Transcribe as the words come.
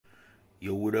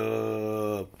Yo, what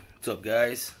up? What's up,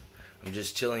 guys? I'm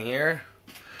just chilling here,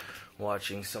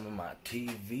 watching some of my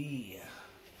TV,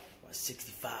 my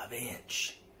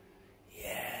 65-inch.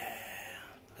 Yeah,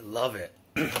 I love it.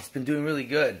 It's been doing really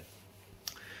good.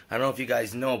 I don't know if you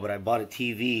guys know, but I bought a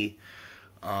TV.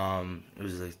 It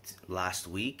was like last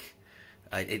week.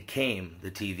 It came,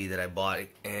 the TV that I bought,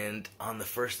 and on the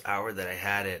first hour that I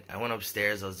had it, I went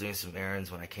upstairs, I was doing some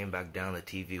errands. When I came back down, the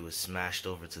TV was smashed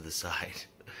over to the side.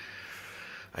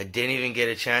 I didn't even get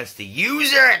a chance to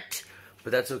use it!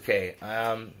 But that's okay.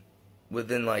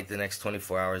 Within like the next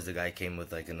 24 hours, the guy came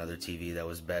with like another TV that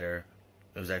was better.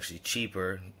 It was actually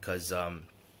cheaper, because I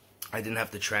didn't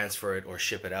have to transfer it or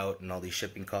ship it out and all these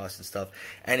shipping costs and stuff.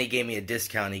 And he gave me a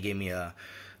discount. He gave me I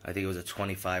think it was a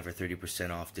 25 or 30%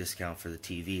 off discount for the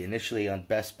TV. Initially on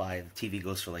Best Buy, the TV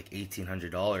goes for like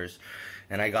 $1,800,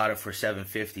 and I got it for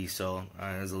 $750. So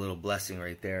it was a little blessing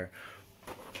right there.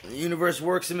 The universe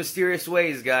works in mysterious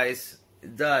ways, guys.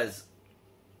 It does.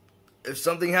 If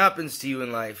something happens to you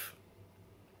in life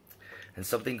and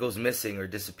something goes missing or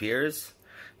disappears,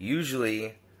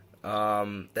 usually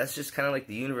that's just kind of like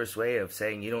the universe way of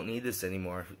saying you don't need this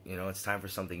anymore. You know, it's time for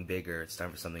something bigger. It's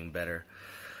time for something better.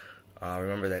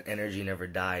 Remember that energy never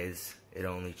dies. It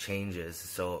only changes.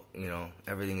 So, you know,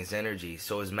 everything is energy.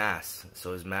 So is mass.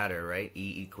 So is matter, right?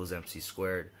 E equals MC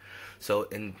squared. So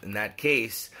in that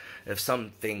case, if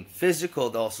something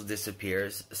physical also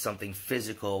disappears, something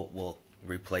physical will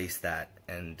replace that,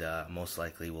 and most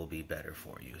likely will be better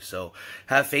for you. So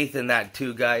have faith in that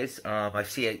too, guys. I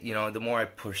see it, you know, the more I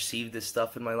perceive this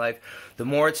stuff in my life, the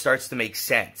more it starts to make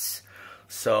sense.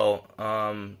 So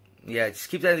yeah, just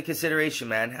keep that into consideration,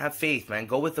 man. Have faith, man.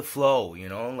 Go with the flow, you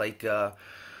know, like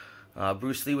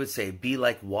Bruce Lee would say, be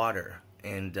like water.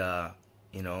 And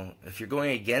you know, if you're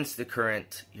going against the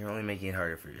current, you're only making it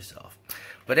harder for yourself.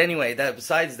 But anyway,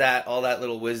 besides that, all that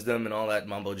little wisdom and all that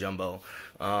mumbo jumbo,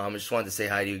 I just wanted to say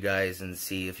hi to you guys and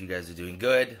see if you guys are doing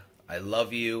good. I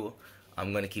love you.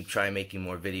 I'm going to keep trying making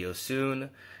more videos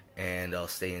soon, and I'll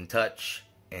stay in touch.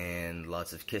 And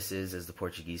lots of kisses, as the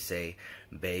Portuguese say.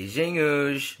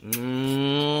 Beijinhos.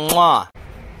 Mwah.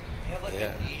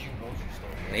 Yeah.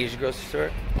 An Asian grocery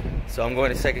store. So I'm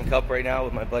going to Second Cup right now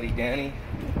with my buddy Danny,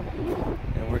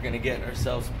 and we're gonna get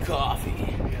ourselves some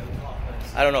coffee.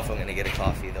 I don't know if I'm gonna get a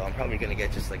coffee though. I'm probably gonna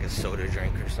get just like a soda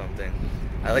drink or something.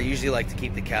 I usually like to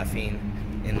keep the caffeine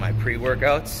in my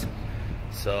pre-workouts,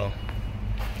 so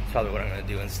it's probably what I'm gonna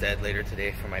do instead later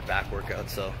today for my back workout.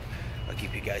 So I'll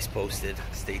keep you guys posted.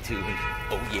 Stay tuned.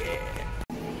 Oh yeah.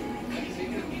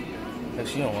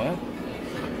 Actually, you know what?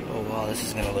 Oh wow, this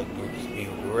is gonna be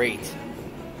great.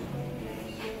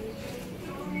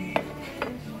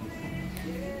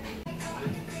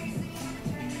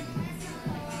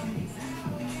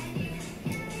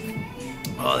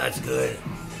 Oh, that's good.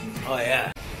 Oh,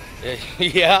 yeah.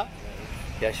 Yeah?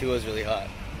 Yeah, she was really hot.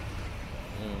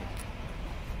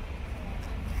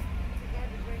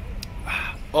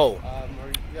 Oh,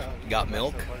 got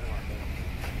milk?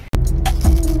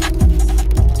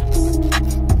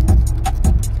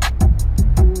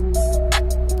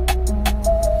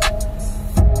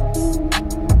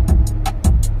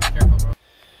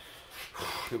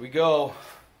 Here we go.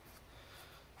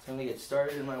 Time to get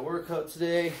started in my workout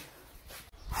today.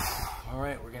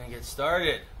 Alright, we're gonna get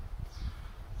started.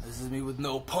 This is me with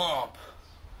no pump.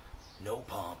 No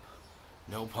pump.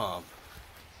 No pump.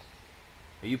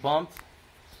 Are you pumped?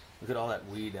 Look at all that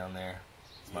weed down there.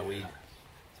 It's my weed.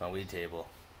 It's my weed table.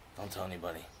 Don't tell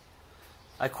anybody.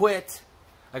 I quit.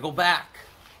 I go back.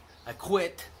 I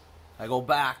quit. I go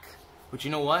back. But you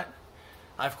know what?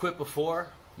 I've quit before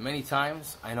many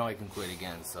times. I know I can quit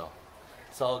again, so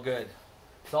it's all good.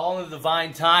 It's all in the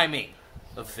divine timing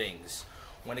of things.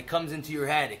 When it comes into your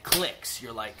head, it clicks.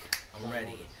 You're like, I'm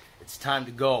ready. It's time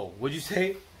to go. What'd you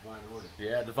say? Divine order.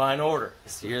 Yeah, divine order.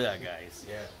 You hear that, guys?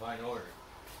 Yeah, divine order.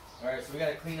 All right, so we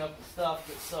gotta clean up the stuff,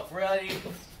 get stuff ready.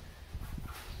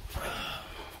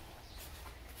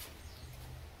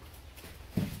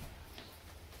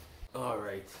 All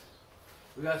right,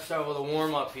 we gotta start with a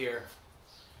warm up here.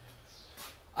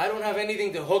 I don't have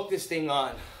anything to hook this thing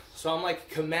on, so I'm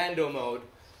like commando mode.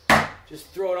 Just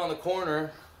throw it on the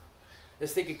corner.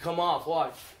 This thing could come off,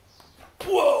 watch.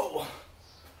 Whoa!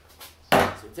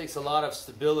 So it takes a lot of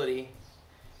stability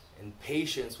and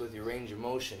patience with your range of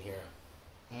motion here.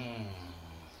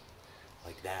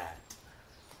 Like that.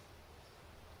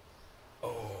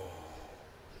 Oh.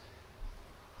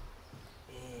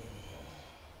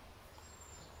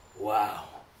 Wow.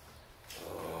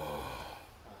 Oh.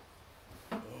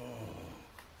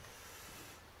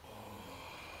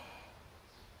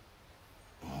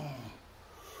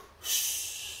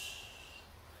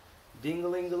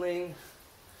 Ding-a-ling-a-ling.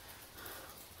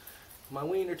 My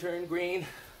wiener turned green.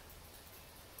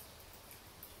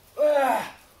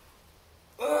 Ah!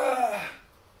 Ah!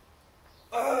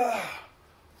 Ah!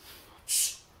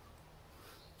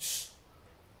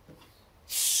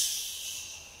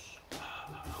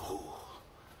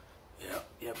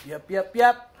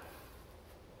 Yep.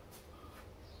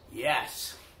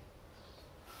 Yes.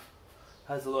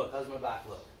 How's it look? How's my back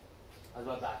look? How's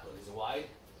my back look? Is it wide?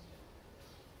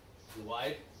 Is it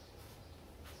wide?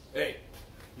 Hey,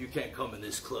 you can't come in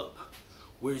this club.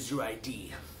 Where's your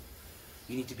ID?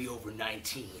 You need to be over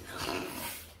 19.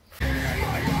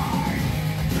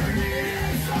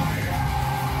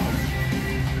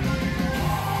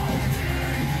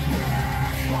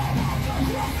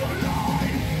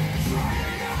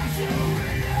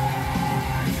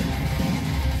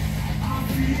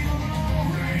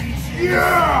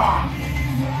 Yeah!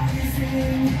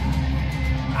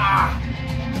 Ah!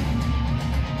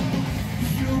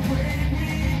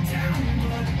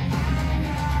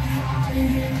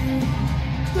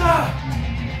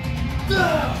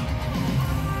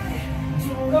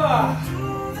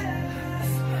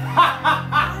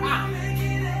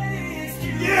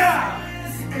 Yeah!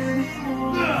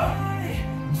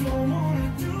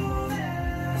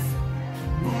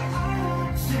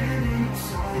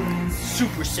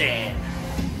 Super Saiyan.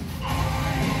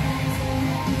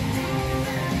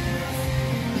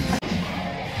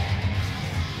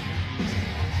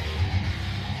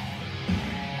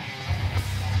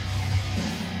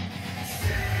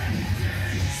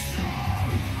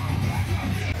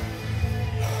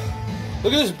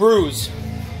 Look at this bruise.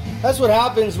 That's what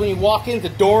happens when you walk into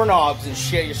doorknobs and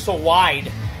shit. You're so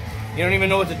wide. You don't even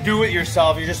know what to do with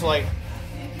yourself. You're just like,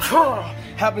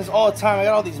 happens all the time. I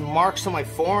got all these marks on my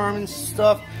forearm and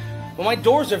stuff. But my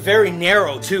doors are very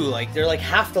narrow too. Like they're like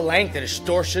half the length that a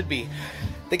door should be.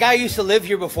 The guy used to live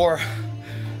here before.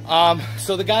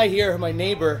 So the guy here, my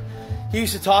neighbor, he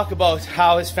used to talk about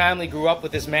how his family grew up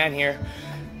with this man here.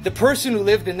 The person who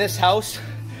lived in this house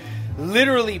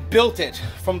literally built it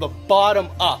from the bottom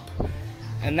up.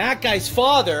 And that guy's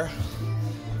father,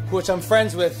 which I'm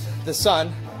friends with, the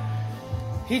son,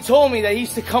 he told me that he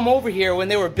used to come over here when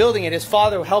they were building it. His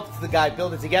father helped the guy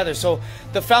build it together. So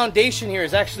the foundation here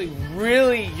is actually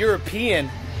really European.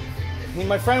 I mean,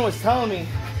 my friend was telling me,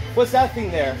 what's that thing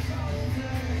there?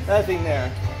 That thing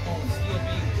there.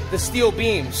 The steel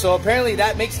beam. So apparently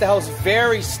that makes the house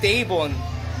very stable and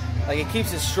like it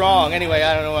keeps it strong. Anyway,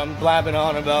 I don't know what I'm blabbing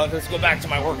on about. Let's go back to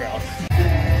my workout.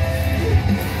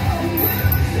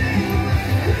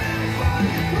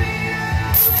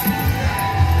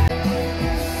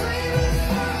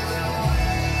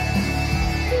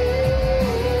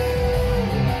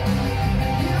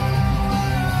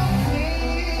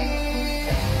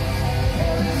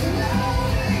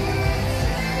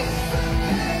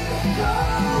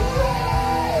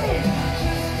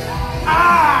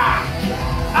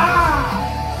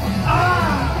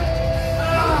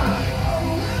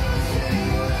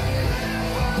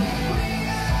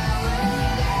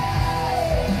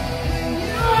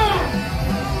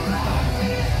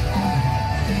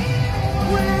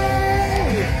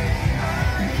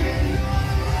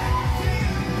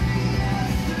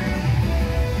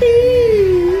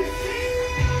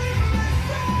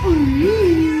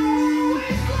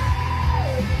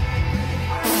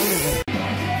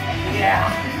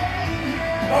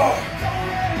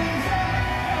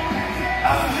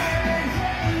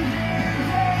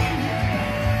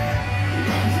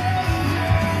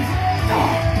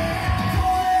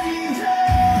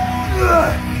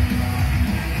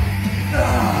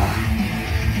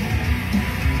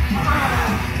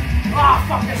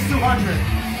 Fuck, that's 200.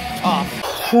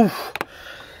 Oh,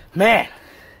 man,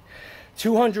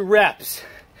 200 reps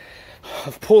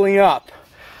of pulling up,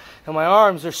 and my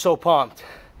arms are so pumped.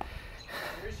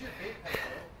 Where's your vape pen,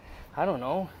 bro? I don't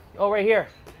know. Oh, right here.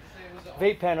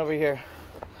 Vape pen over here.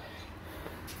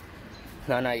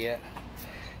 No, not yet.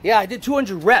 Yeah, I did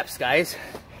 200 reps, guys.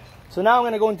 So now I'm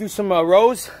gonna go and do some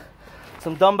rows,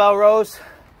 some dumbbell rows.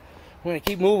 We're gonna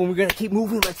keep moving. We're gonna keep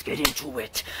moving. Let's get into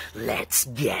it. Let's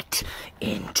get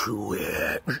into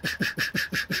it.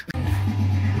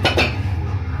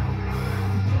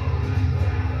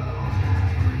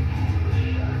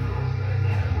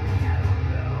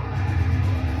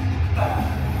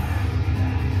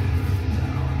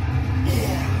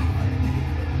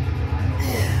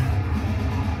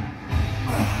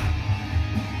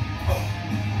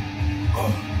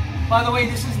 By the way,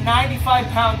 this is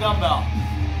 95-pound dumbbell.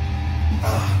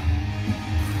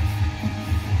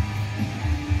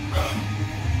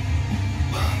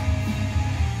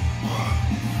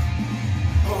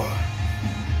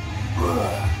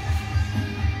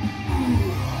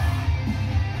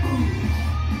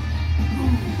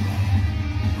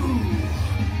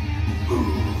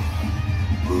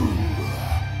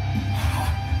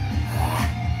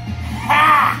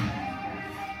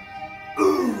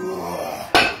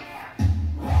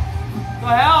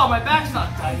 my back's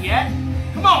not done yet.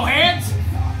 Come on, hands.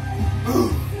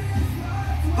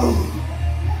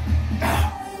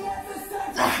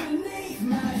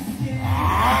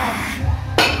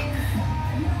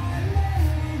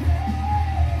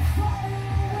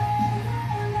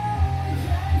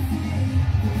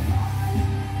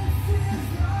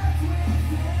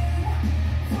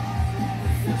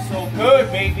 Feels so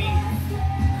good, baby.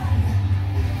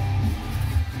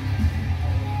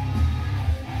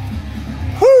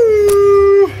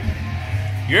 Woo!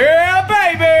 Yeah,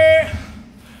 baby!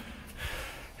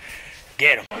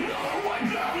 Get him.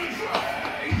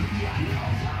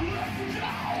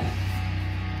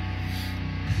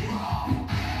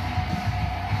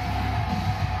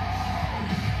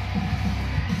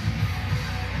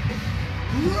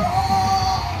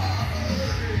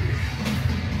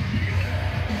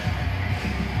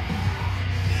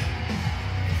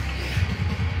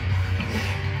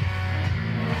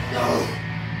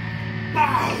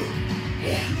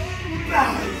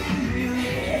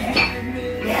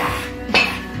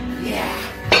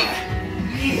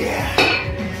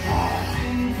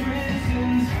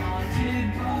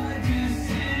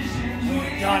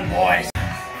 Done, boys.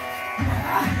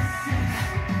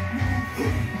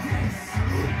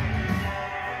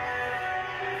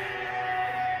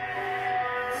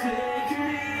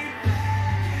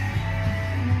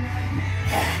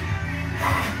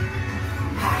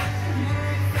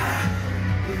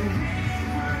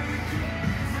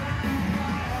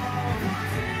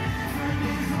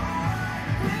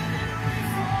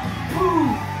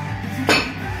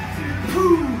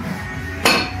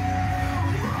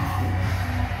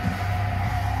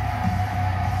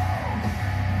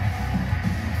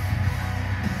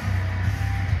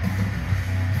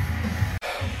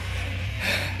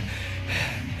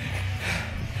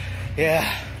 Yeah.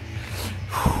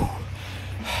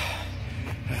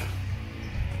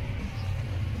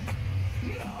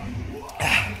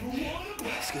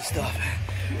 That's good stuff.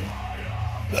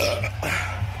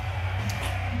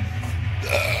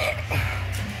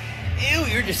 Ew,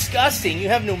 you're disgusting. You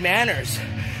have no manners.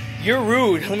 You're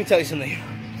rude. Let me tell you something.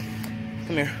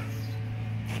 Come here.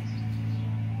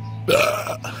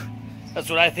 That's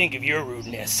what I think of your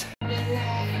rudeness.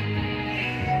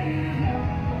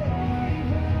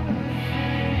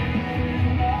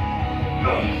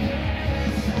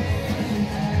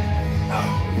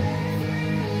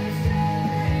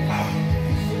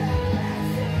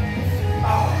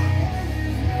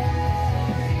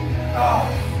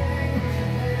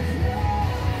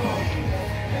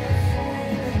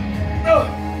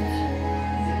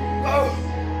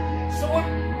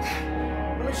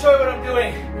 Let me show you what I'm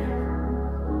doing.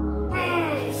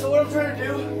 So what I'm trying to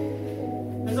do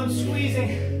is I'm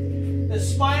squeezing the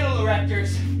spinal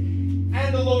erectors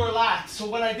and the lower lats. So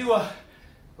when I do a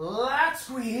lat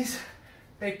squeeze,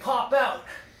 they pop out,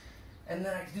 and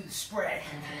then I can do the spread.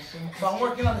 So I'm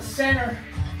working on the center,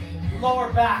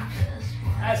 lower back,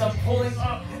 as I'm pulling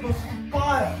up to the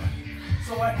bottom,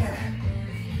 so I can,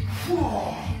 you know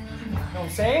what I'm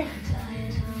saying?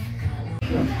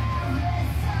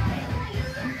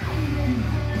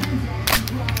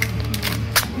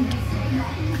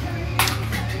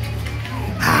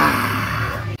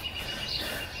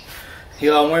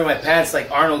 Yo, I'm wearing my pants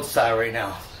like Arnold style right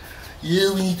now.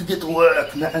 Yeah, we need to get to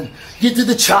work, man. Get to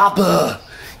the chopper.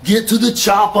 Get to the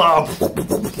chopper.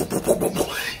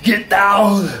 Get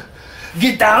down.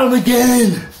 Get down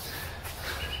again.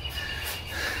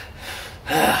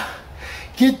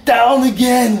 Get down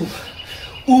again.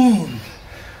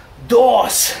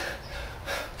 Dos.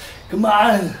 Come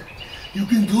on. You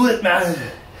can do it, man.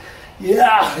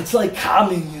 Yeah, it's like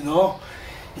coming, you know?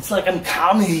 It's like I'm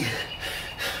coming.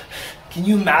 Can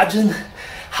you imagine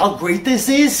how great this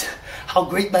is? How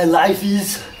great my life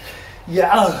is?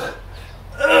 Yeah.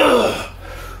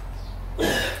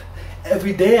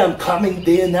 Every day I'm coming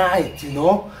day and night, you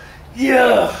know?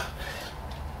 Yeah.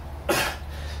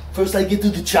 First I get to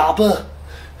the chopper.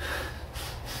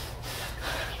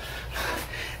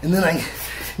 And then I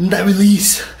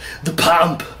release the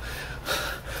pump.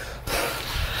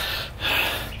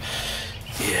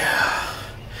 Yeah.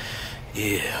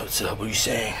 Yeah, what's up? What are you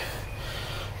saying?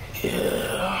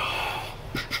 Yeah.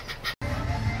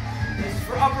 This is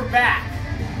for upper back.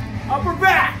 Upper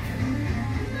back!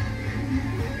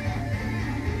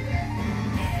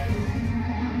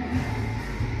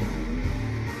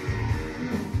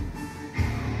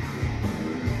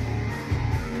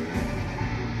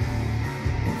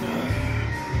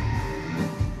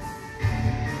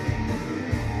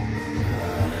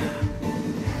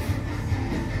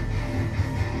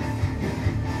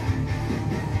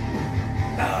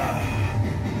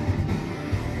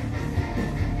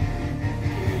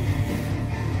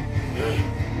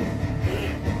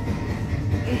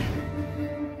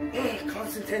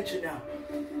 tension now.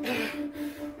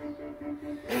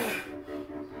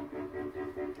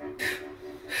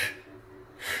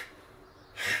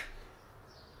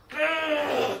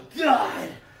 Oh, God.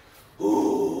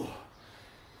 Ooh.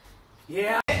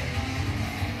 Yeah.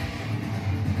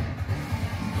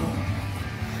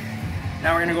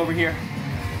 Now we're gonna go over here.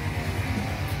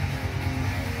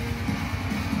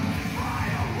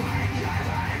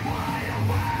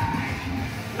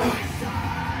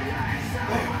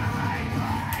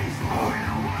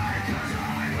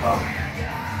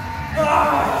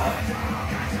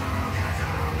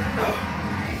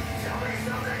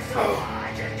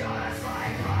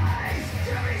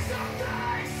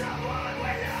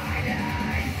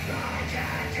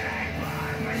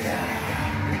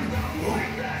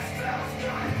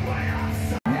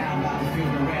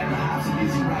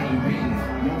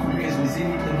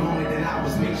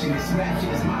 This rap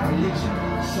shit is my religion.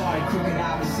 Sorry, crooked,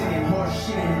 I was saying horse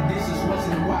shit, and this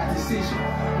wasn't the right decision.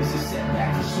 It's a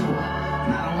setback for sure. And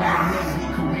I don't want to never be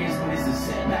careers, but it's a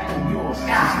setback on yours.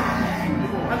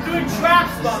 I'm doing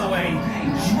traps, by the way.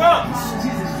 Drums.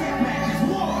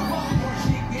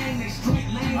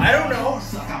 I don't know.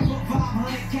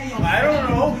 I don't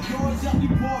know.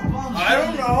 I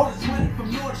don't know.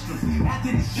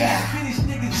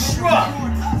 Shrug.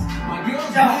 My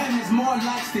girl's man has more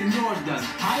likes than yours does.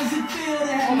 How does it feel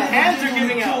to have the hands are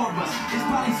giving out? It's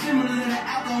probably similar to the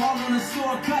alcohol on a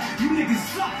store cut. You niggas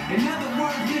suck. In other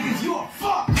words, niggas, you're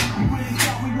fucked. You really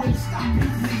thought we wouldn't stop you,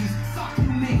 please. Fuck you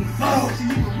niggas.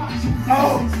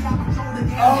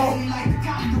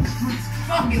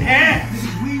 Fucking hands.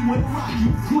 We would rock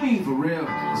you clean for real.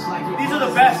 It's like these are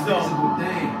the best though.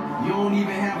 You don't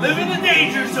even have live in the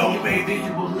danger zone, baby.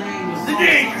 The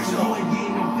danger zone.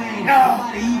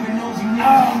 Nobody even knows you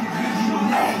niggas individual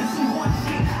names. This is one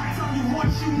shit. So you want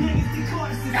you niggas to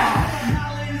cause this.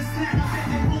 Holla in the snack, I bet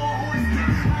they war horse dick.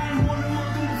 I ain't one of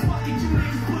them fucking you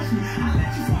niggas push me. I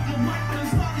let you fuck your wife, but I'm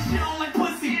starting shit on like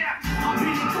pussy. I'll be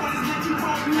the corners, let you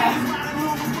roll me. Niggas riding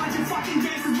along a bunch of fucking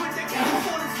gangsters with their camera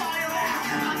for the fire out.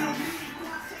 I know you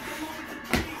take a moment to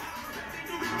breathe. They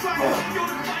do the try to go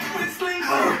to fight with a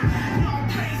slingshot. No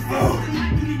pace, the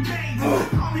night you need pain.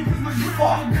 Call me cause my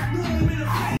grandma got room in the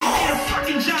face.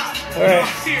 All right.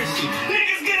 Seriously,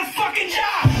 niggas get a fucking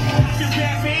job.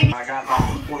 I got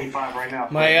about 25 right now.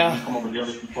 Come over the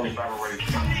other 25 already.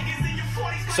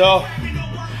 So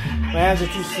my hands are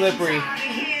too slippery.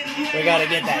 We gotta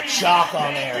get that chalk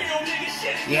on there.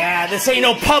 Yeah, this ain't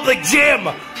no public gym.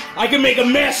 I can make a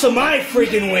mess of my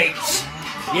freaking weights.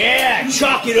 Yeah,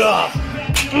 chalk it up.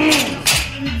 I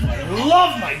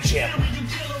love my gym.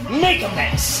 Make a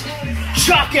mess.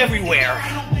 Chalk everywhere.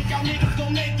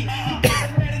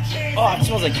 Oh, it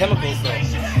smells like chemicals though.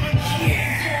 Yeah.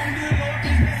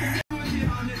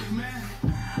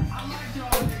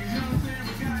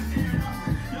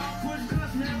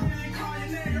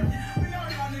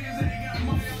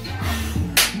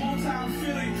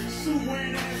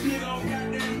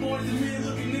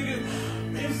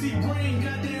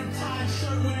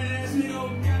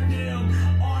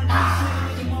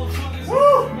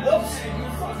 Woo! Oops.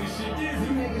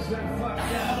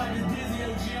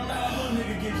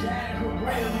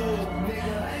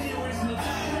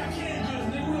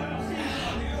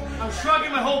 I'm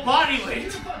shrugging my whole body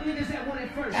weight.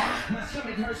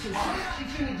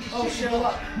 Oh shit, hold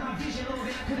up. My vision on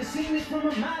it, could have seen this from a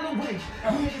mile away.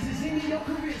 Niggas is in your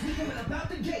careers, we coming about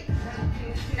the gate.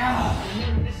 I'm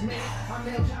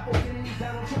El Chapo, getting these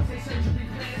down on trucks, they surgery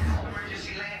plan.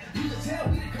 Emergency land. You can tell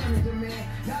we the current demand.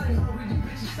 Y'all ain't hungry, you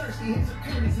bitches thirsty, hit some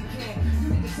currency can. You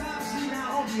niggas obviously not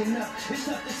hungry enough. It's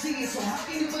tough to see it, so how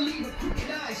can you believe a crooked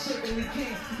eye certainly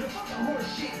can? The fucking horse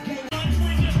shit game.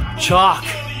 Chalk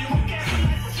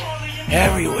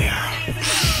everywhere.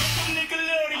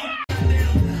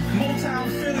 Motown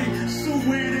Philly, suit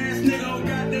wearing ass nigga,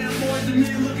 goddamn boys and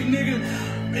men looking nigga.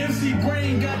 MC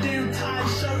Brain, goddamn tight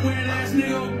shirt wearing ass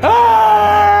nigga.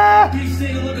 Ah! Big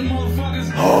single looking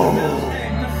motherfuckers. Oh.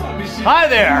 Hi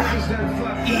there.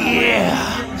 Yeah.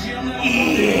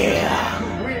 Yeah.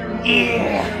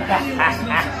 Yeah.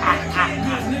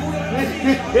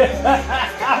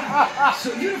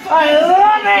 I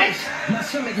love it!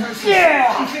 Yeah!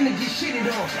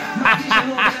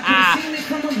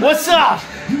 What's up?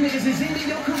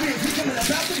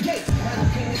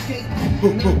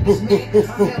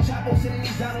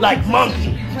 Like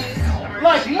monkey.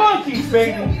 Like monkeys,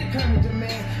 baby.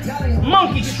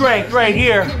 Monkey strength right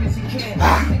here.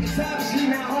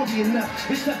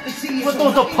 What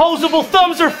those opposable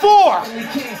thumbs are for!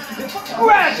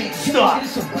 Grab stuff!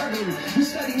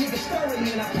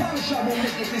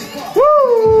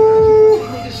 Woo!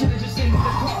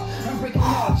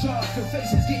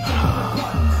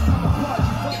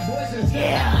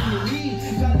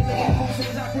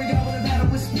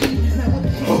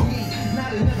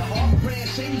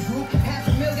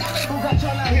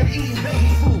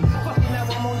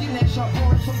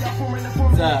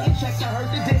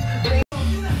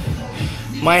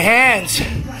 My hands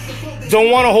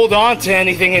don't want to hold on to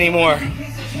anything anymore.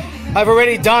 I've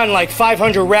already done like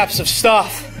 500 reps of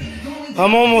stuff.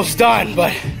 I'm almost done,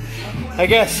 but I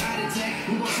guess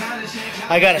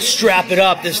I gotta strap it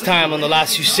up this time on the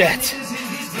last few sets.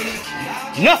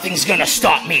 Nothing's gonna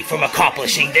stop me from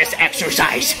accomplishing this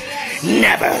exercise.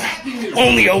 Never.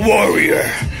 Only a warrior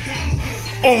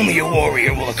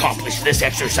will accomplish this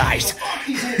exercise.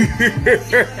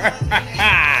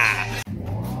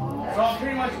 So I'm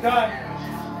pretty much done.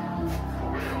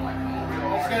 I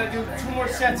just gotta do 2 more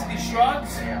sets of these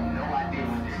shrugs.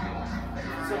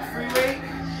 Some free weight.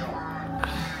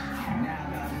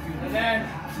 And then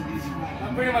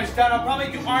I'm pretty much done. I'll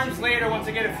probably do arms later once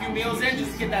I get a few meals in,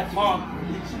 just to get that pump.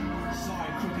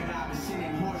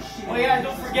 Oh yeah,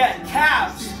 don't forget,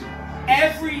 calves.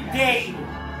 Every day.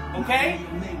 Okay?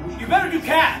 You better do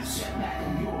calves.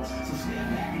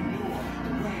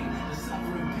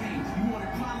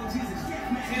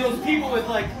 See those people with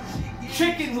like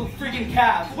chicken with freaking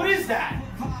calves. What is that?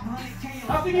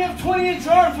 How can you have 20-inch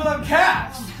arms without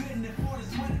calves?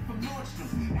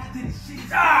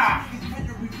 Ah!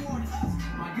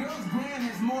 My girl's brand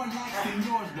has more likes than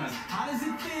yours does. How does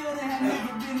it feel to have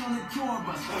never been on a tour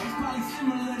bus? It's probably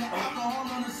similar to alcohol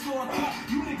on a store cup.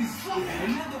 You niggas suck.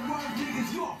 In other words,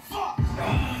 niggas, you're fucked.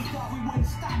 Thought we wouldn't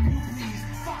stop you, please.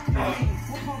 Fuck the game.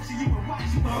 What pumps you and watch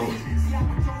you please? See, I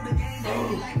control the game,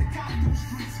 baby, like the cop through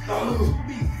streets.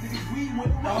 Niggas, we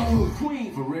went around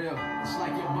queen. For real, it's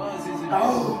like your buzz isn't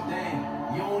damn.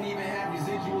 You don't even have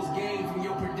residuals gained from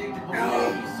your predictable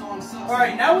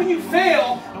Alright, now when you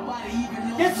fail,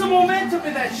 get some momentum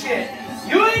in that shit.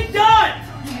 You ain't done!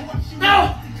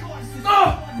 No!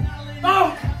 No!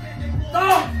 No!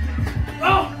 No!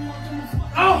 No!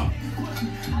 No!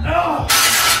 No!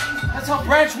 That's how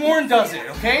Branch Warren does it,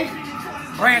 okay?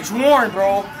 Branch Warren,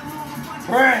 bro.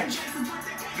 Branch.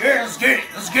 Yeah, let's get it.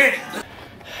 Let's get it.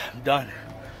 I'm done.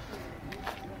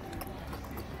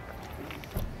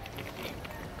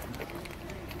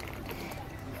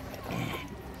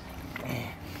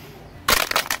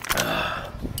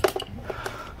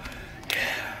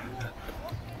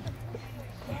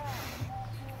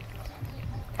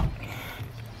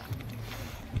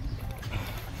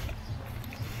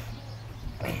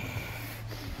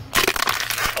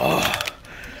 Oh,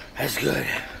 that's good.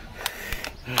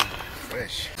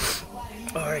 Fresh.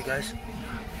 Alright guys,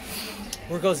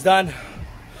 workout's done.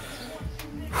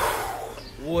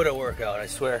 What a workout, I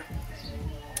swear.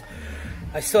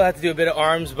 I still have to do a bit of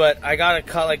arms, but I gotta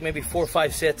cut like maybe 4 or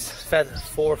 5 sets,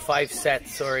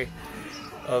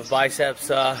 of biceps,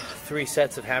 3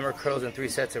 sets of hammer curls and 3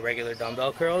 sets of regular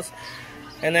dumbbell curls.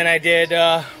 And then I did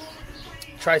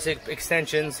tricep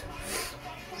extensions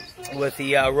with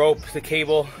the rope, the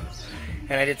cable,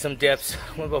 and I did some dips.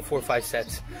 Went about 4 or 5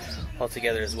 sets all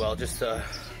together as well, just to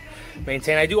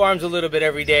maintain. I do arms a little bit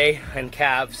every day and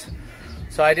calves,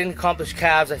 so I didn't accomplish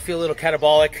calves. I feel a little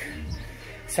catabolic.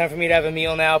 It's time for me to have a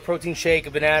meal now. Protein shake,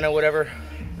 a banana, whatever.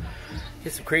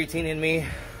 Get some creatine in me,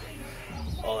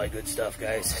 all that good stuff,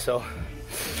 guys. So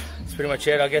that's pretty much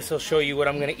it. I guess I'll show you what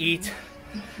I'm gonna eat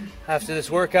after this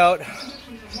workout.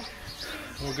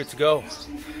 We're good to go.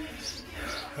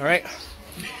 All right,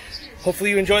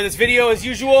 hopefully you enjoy this video as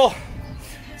usual.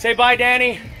 Say bye,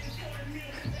 Danny.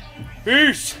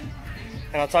 Peace.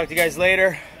 And I'll talk to you guys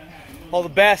later. All the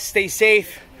best, stay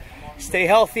safe, stay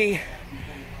healthy.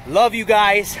 Love you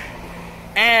guys.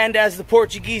 And as the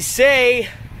Portuguese say,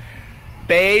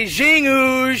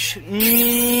 beijinhos.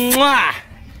 Mwah.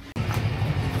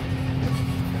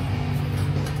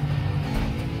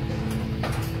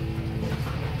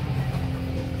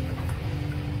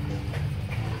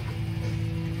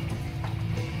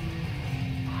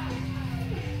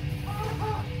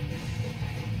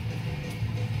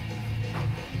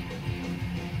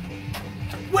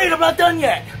 Wait, I'm not done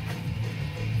yet.